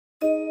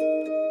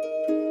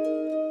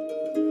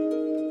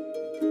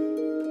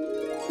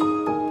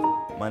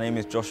My name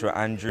is Joshua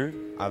Andrew.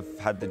 I've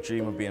had the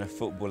dream of being a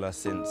footballer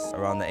since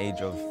around the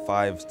age of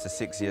 5 to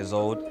 6 years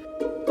old.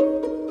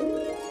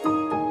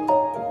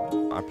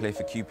 I play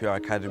for QPR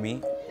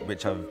Academy,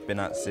 which I've been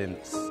at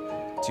since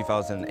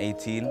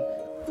 2018.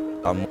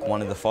 I'm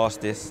one of the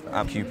fastest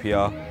at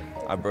QPR.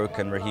 I've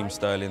broken Raheem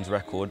Sterling's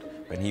record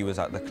when he was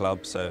at the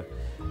club, so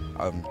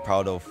I'm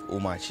proud of all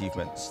my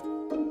achievements.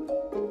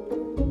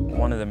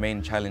 One of the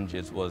main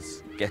challenges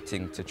was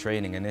getting to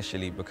training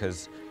initially,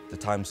 because the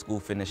time school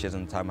finishes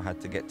and the time I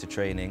had to get to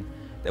training,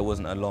 there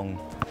wasn't a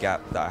long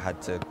gap that I had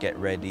to get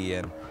ready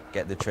and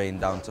get the train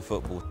down to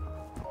football.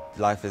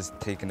 Life has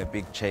taken a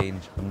big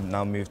change. I'm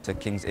now moved to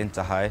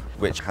InterHigh,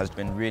 which has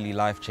been really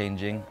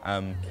life-changing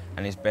and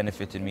it's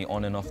benefited me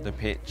on and off the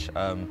pitch.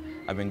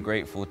 I've been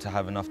grateful to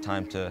have enough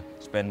time to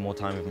spend more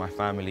time with my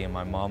family and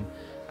my mum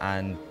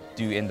and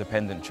do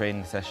independent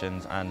training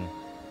sessions and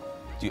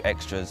do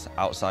extras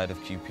outside of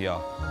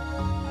QPR.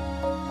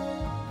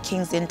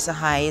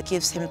 InterHigh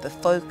gives him the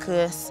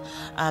focus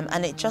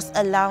and it just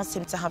allows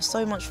him to have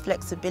so much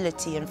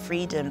flexibility and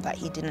freedom that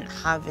he didn't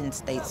have in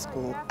state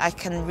school. I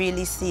can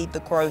really see the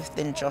growth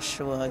in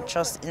Joshua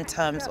just in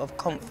terms of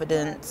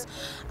confidence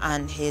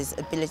and his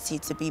ability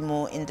to be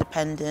more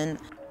independent.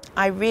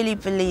 I really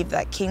believe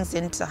that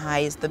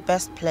InterHigh is the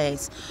best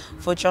place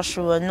for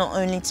Joshua not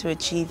only to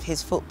achieve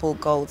his football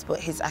goals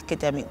but his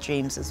academic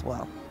dreams as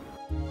well.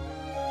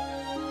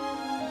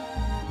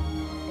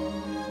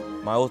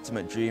 My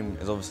ultimate dream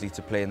is obviously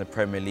to play in the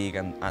Premier League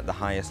and at the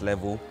highest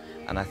level,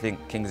 and I think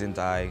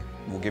InterHigh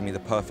will give me the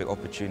perfect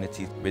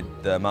opportunity with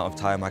the amount of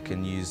time I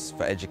can use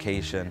for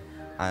education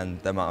and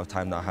the amount of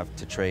time that I have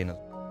to train.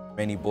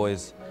 Many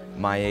boys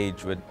my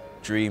age would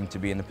dream to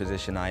be in the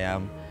position I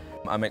am.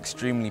 I'm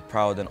extremely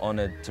proud and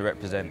honoured to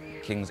represent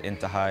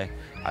InterHigh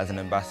as an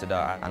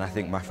ambassador, and I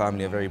think my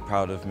family are very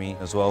proud of me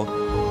as well.